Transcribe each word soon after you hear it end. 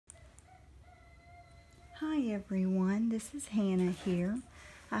Hi everyone, this is Hannah here.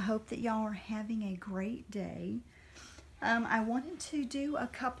 I hope that y'all are having a great day. I wanted to do a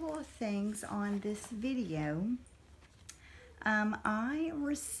couple of things on this video. I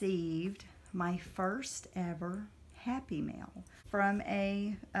received my first ever Happy Mail from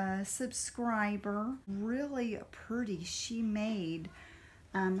a subscriber. Really pretty. She made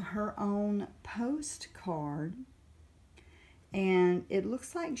her own postcard. And it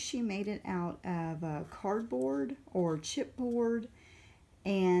looks like she made it out of cardboard or chipboard,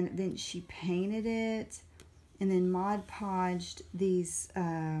 and then she painted it and then Mod Podged these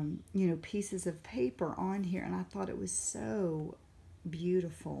pieces of paper on here, and I thought it was so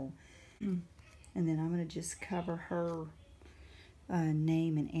beautiful. And then I'm going to just cover her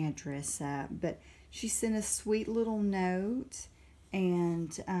name and address up. But she sent a sweet little note.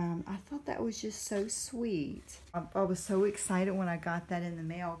 And I thought that was just so sweet. I was so excited when I got that in the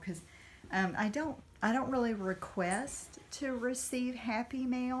mail because I don't really request to receive Happy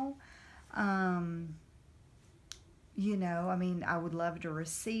Mail. I mean, I would love to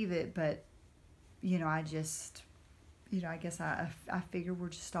receive it, but I just, I guess I figure we're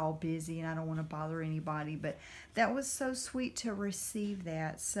just all busy and I don't want to bother anybody. But that was so sweet to receive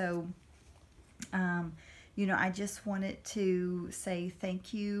that. So. I just wanted to say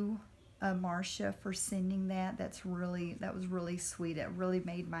thank you, Marcia, for sending that. That was really sweet. It really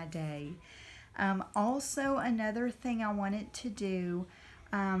made my day. Also, another thing I wanted to do,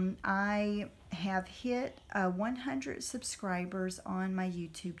 I have hit 100 subscribers on my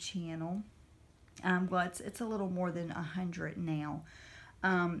YouTube channel. Well, it's a little more than 100 now.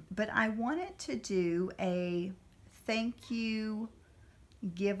 But I wanted to do a thank you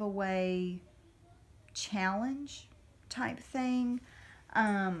giveaway challenge type thing,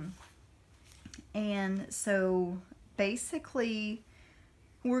 and so basically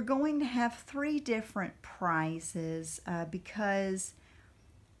we're going to have 3 different prizes because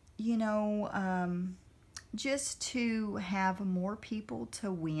just to have more people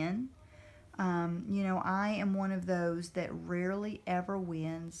to win. I am one of those that rarely ever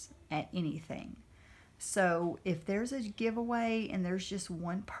wins at anything. So if there's a giveaway and there's just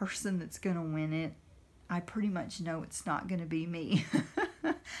one person that's going to win it, I pretty much know it's not going to be me.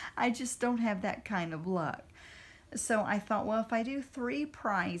 I just don't have that kind of luck. So I thought, well, if I do 3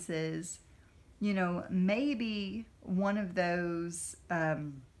 prizes, maybe one of those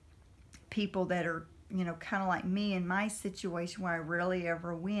people that are, kind of like me in my situation where I rarely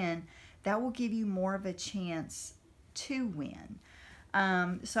ever win, that will give you more of a chance to win.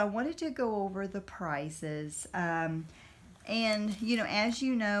 So I wanted to go over the prizes. And, as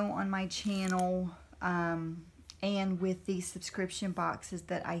you know, on my channel, and with the subscription boxes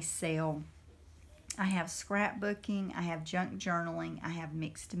that I sell, I have scrapbooking, I have junk journaling, I have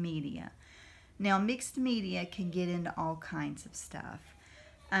mixed media. Now, mixed media can get into all kinds of stuff.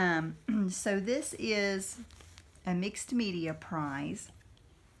 So this is a mixed media prize.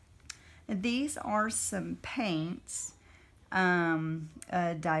 These are some paints,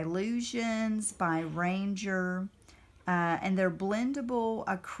 Dilutions by Ranger, and they're blendable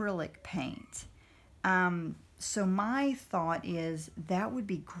acrylic paint. So my thought is that would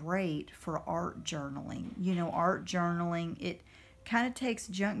be great for art journaling. Art journaling, it kind of takes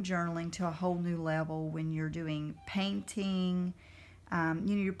junk journaling to a whole new level when you're doing painting.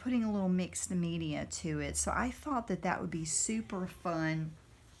 You're putting a little mixed media to it. So I thought that would be super fun.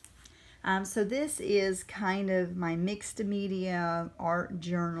 So this is kind of my mixed media art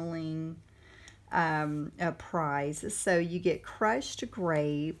journaling prize. So you get crushed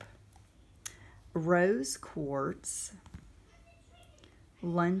grape, rose quartz,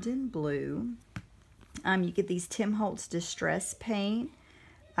 London blue. You get these Tim Holtz Distress paint,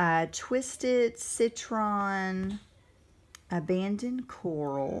 twisted citron, abandoned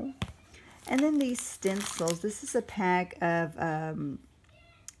coral, and then these stencils. This is a pack of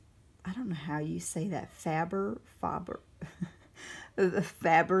I don't know how you say that, Faber-Castell,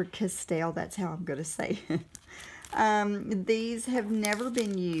 that's how I'm going to say it. These have never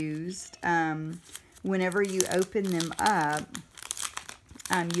been used. Whenever you open them up,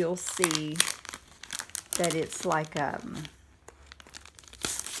 you'll see that it's like a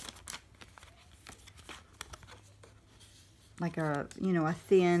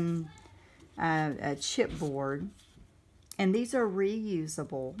thin a chipboard. And these are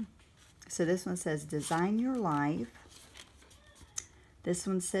reusable. So this one says Design Your Life. This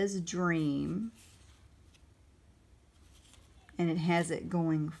one says Dream. And it has it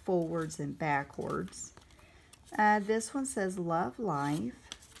going forwards and backwards. This one says Love Life.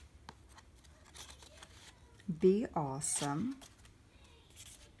 Be Awesome.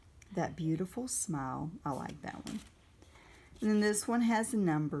 that beautiful smile. I like that one. And then this one has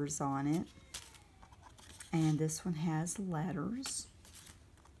numbers on it. And this one has letters.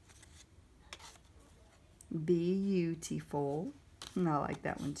 Beautiful. And I like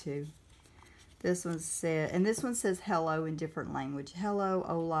that one too. This one says hello in different language. Hello,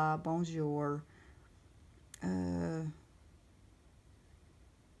 hola, bonjour. And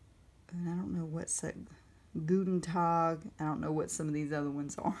I don't know what's that. Guten Tag. I don't know what some of these other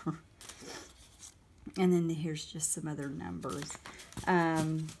ones are. And then here's just some other numbers.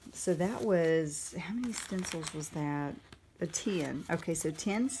 So that was, how many stencils was that? 10. Okay, so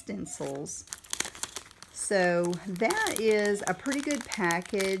 10 stencils. So that is a pretty good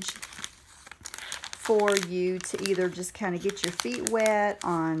package for you to either just kind of get your feet wet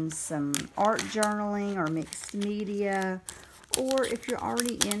on some art journaling or mixed media, or if you're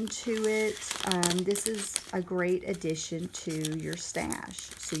already into it, this is a great addition to your stash,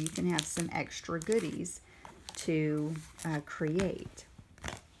 so you can have some extra goodies to create.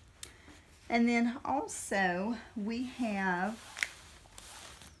 And then also we have,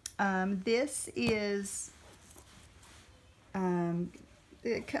 this is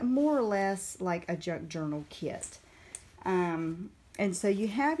more or less like a junk journal kit. And so you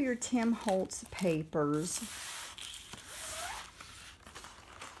have your Tim Holtz papers.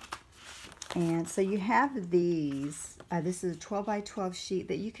 And so you have these. This is a 12 by 12 sheet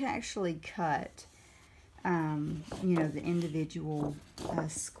that you can actually cut, you know, the individual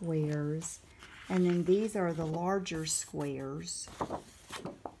squares. And then these are the larger squares.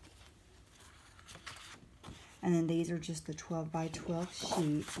 And then these are just the 12 by 12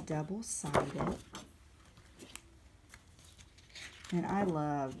 sheets, double-sided. And I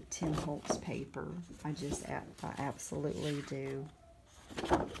love Tim Holtz paper. I absolutely do.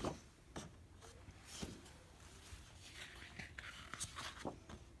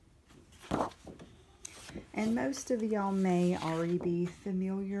 And most of y'all may already be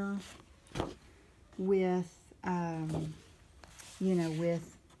familiar with,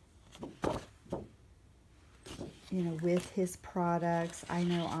 with his products. I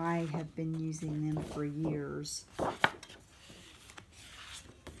know I have been using them for years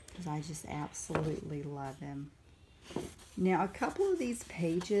because I just absolutely love him. Now, a couple of these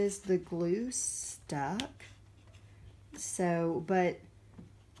pages, the glue stuck. So, but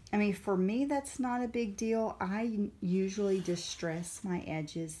I mean, for me, that's not a big deal. I usually distress my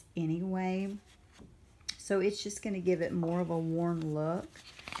edges anyway. So it's just going to give it more of a worn look.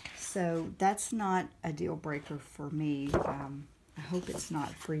 So that's not a deal breaker for me. I hope it's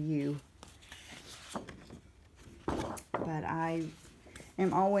not for you. But I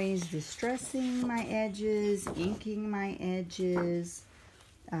am always distressing my edges, inking my edges,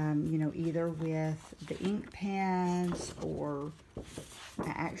 you know, either with the ink pads or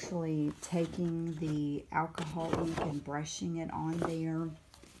actually taking the alcohol ink and brushing it on there.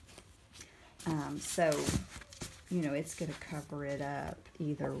 So, you know, it's going to cover it up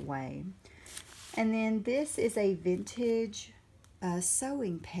either way. And then this is a vintage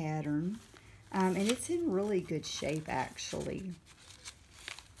sewing pattern, and it's in really good shape, actually.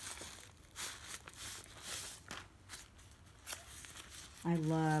 I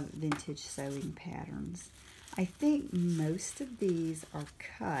love vintage sewing patterns. I think most of these are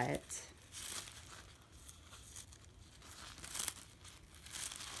cut.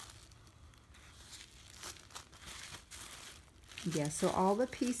 Yeah, so all the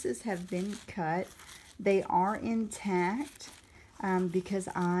pieces have been cut. They are intact because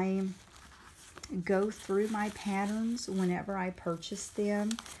I go through my patterns whenever I purchase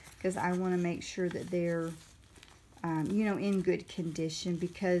them, because I want to make sure that they're you know, in good condition,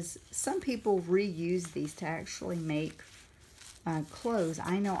 because some people reuse these to actually make clothes.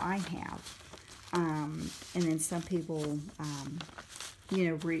 I know I have. And then some people, you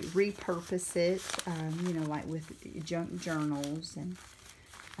know, repurpose it, you know, like with junk journals, and,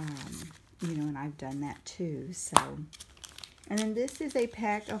 you know, and I've done that too. So, and then this is a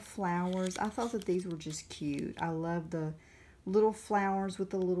pack of flowers. I thought that these were just cute. I love the little flowers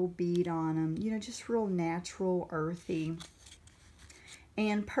with a little bead on them, you know, just real natural, earthy.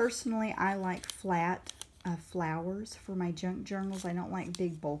 And personally, I like flat flowers for my junk journals. I don't like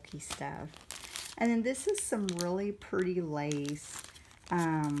big bulky stuff. And then this is some really pretty lace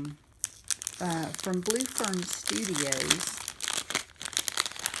from Blue Fern Studios,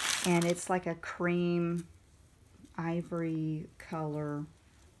 and it's like a cream ivory color,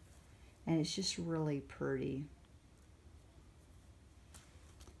 and it's just really pretty.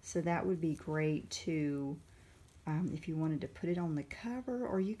 So that would be great too, if you wanted to put it on the cover,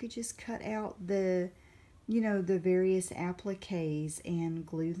 or you could just cut out the, you know, the various appliques and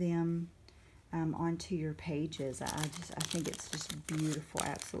glue them onto your pages. I think it's just beautiful,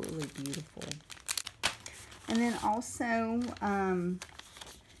 absolutely beautiful. And then also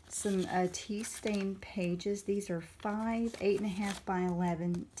some tea stain pages. These are 5 8.5 by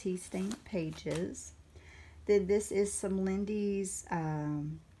 11 tea stain pages. Then this is some Lindy's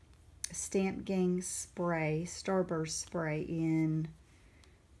Stamp Gang spray, Starburst spray in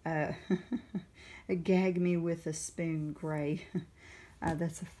Gag Me with a Spoon Gray.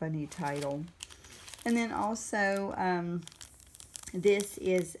 That's a funny title. And then also this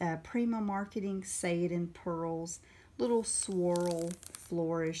is Prima Marketing Say It in Pearls, little swirl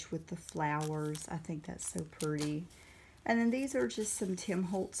flourish with the flowers. I think that's so pretty. And then these are just some Tim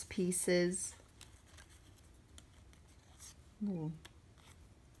Holtz pieces. Ooh.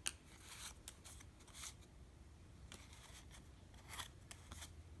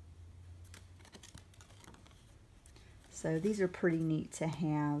 So these are pretty neat to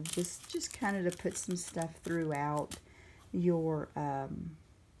have, just kind of to put some stuff throughout your,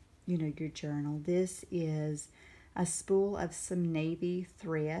 you know, your journal. This is a spool of some navy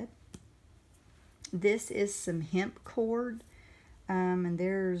thread. This is some hemp cord, and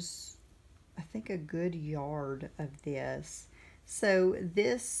there's, I think, a good yard of this. So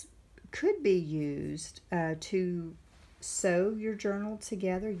this could be used to sew your journal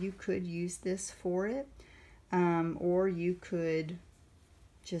together. You could use this for it. Or you could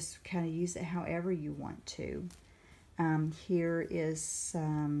just kind of use it however you want to. Here is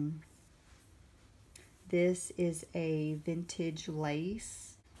some, this is a vintage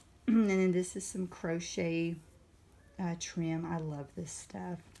lace. And then this is some crochet trim. I love this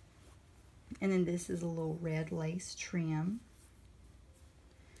stuff. And then this is a little red lace trim.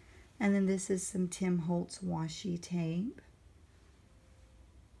 And then this is some Tim Holtz washi tape.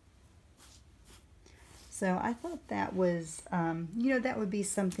 So I thought that was, you know, that would be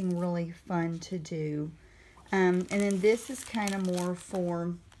something really fun to do. And then this is kind of more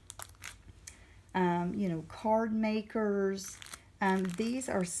for, you know, card makers. These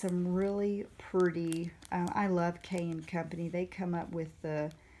are some really pretty, I love K & Company. They come up with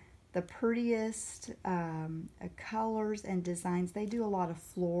the prettiest colors and designs. They do a lot of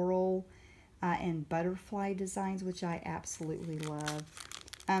floral and butterfly designs, which I absolutely love.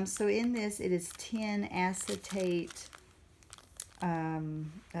 So in this, it is 10 acetate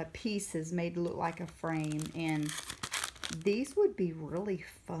pieces made to look like a frame, and these would be really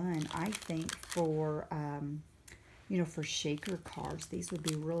fun, I think, for, you know, for shaker cards. These would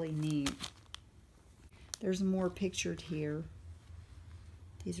be really neat. There's more pictured here.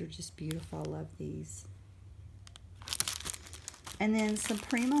 These are just beautiful. I love these. And then some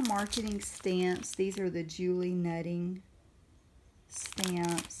Prima Marketing stamps. These are the Julie Nutting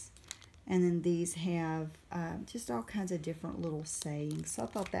stamps, and then these have just all kinds of different little sayings, so I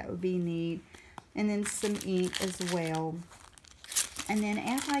thought that would be neat. And then some ink as well. And then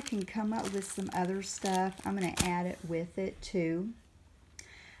if I can come up with some other stuff, I'm going to add it with it too.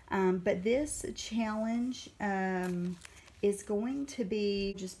 But this challenge is going to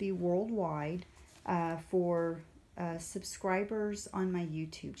be worldwide for subscribers on my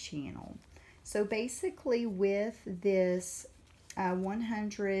YouTube channel. So basically with this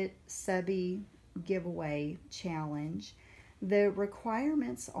 100 Subbie giveaway challenge, the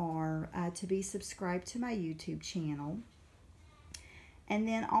requirements are to be subscribed to my YouTube channel, and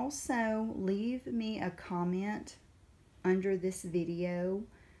then also leave me a comment under this video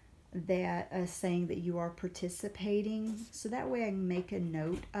that saying that you are participating, so that way I can make a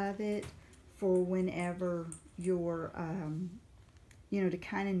note of it for whenever you're you know, to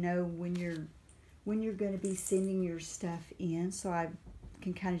kind of know when you're going to be sending your stuff in, so I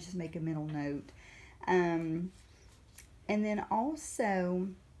can kind of just make a mental note. And then also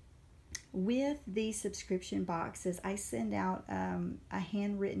with the subscription boxes, I send out a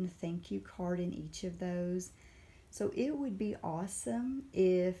handwritten thank you card in each of those. So it would be awesome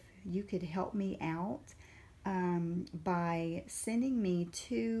if you could help me out by sending me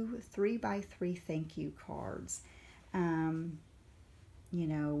 2 3x3 thank you cards. You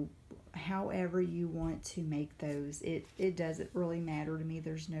know, however you want to make those. It doesn't really matter to me.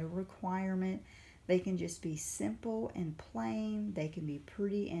 There's no requirement. They can just be simple and plain. They can be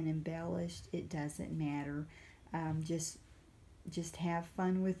pretty and embellished. It doesn't matter. Just have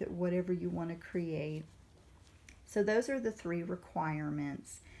fun with it, whatever you want to create. So those are the 3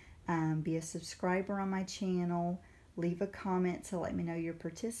 requirements. Be a subscriber on my channel, leave a comment to let me know you're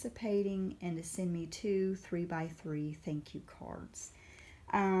participating, and to send me 2 3x3 thank you cards.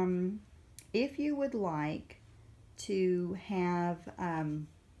 If you would like to have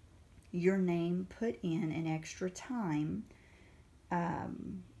your name put in an extra time,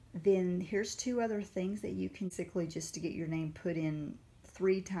 then here's 2 other things that you can basically just to get your name put in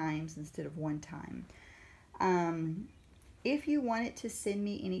 3 times instead of 1 time. If you wanted to send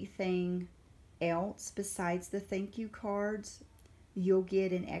me anything else besides the thank you cards, you'll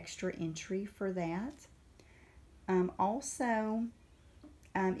get an extra entry for that. Also,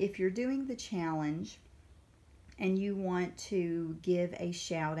 if you're doing the challenge and you want to give a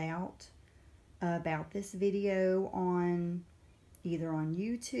shout out about this video on either on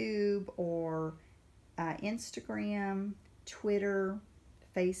YouTube or Instagram, Twitter,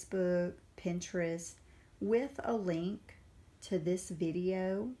 Facebook, Pinterest, with a link to this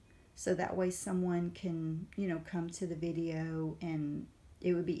video, so that way someone can, you know, come to the video and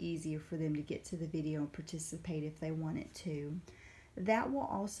it would be easier for them to get to the video and participate if they wanted to. That will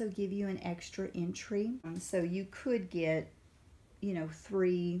also give you an extra entry. So you could get, you know,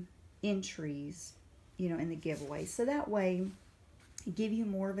 3 entries, you know, in the giveaway. So that way, give you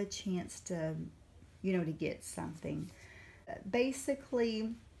more of a chance to, you know, to get something. Basically,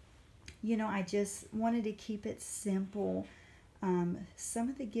 you know, I just wanted to keep it simple. Some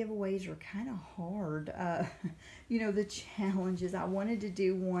of the giveaways are kind of hard. You know, the challenges. I wanted to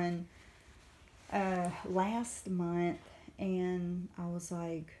do one last month, and I was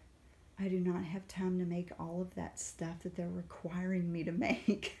like, I do not have time to make all of that stuff that they're requiring me to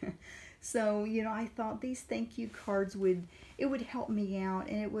make. So, you know, I thought these thank you cards would help me out,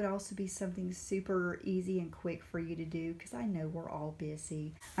 and it would also be something super easy and quick for you to do, because I know we're all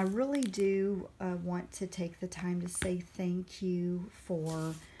busy. I really do want to take the time to say thank you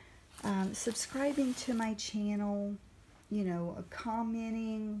for subscribing to my channel, you know,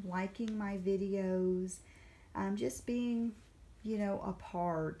 commenting, liking my videos, just being, you know, a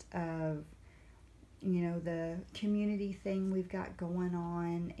part of, you know, the community thing we've got going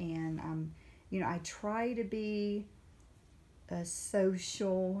on. And you know, I try to be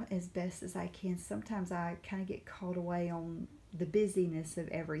social as best as I can. Sometimes I kind of get caught away on the busyness of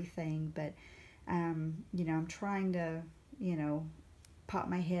everything, but you know, I'm trying to, you know, pop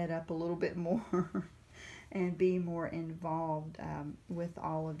my head up a little bit more and be more involved with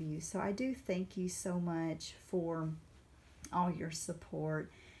all of you. So I do thank you so much for all your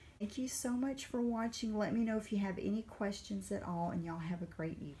support. Thank you so much for watching. Let me know if you have any questions at all, and y'all have a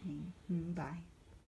great evening. Bye.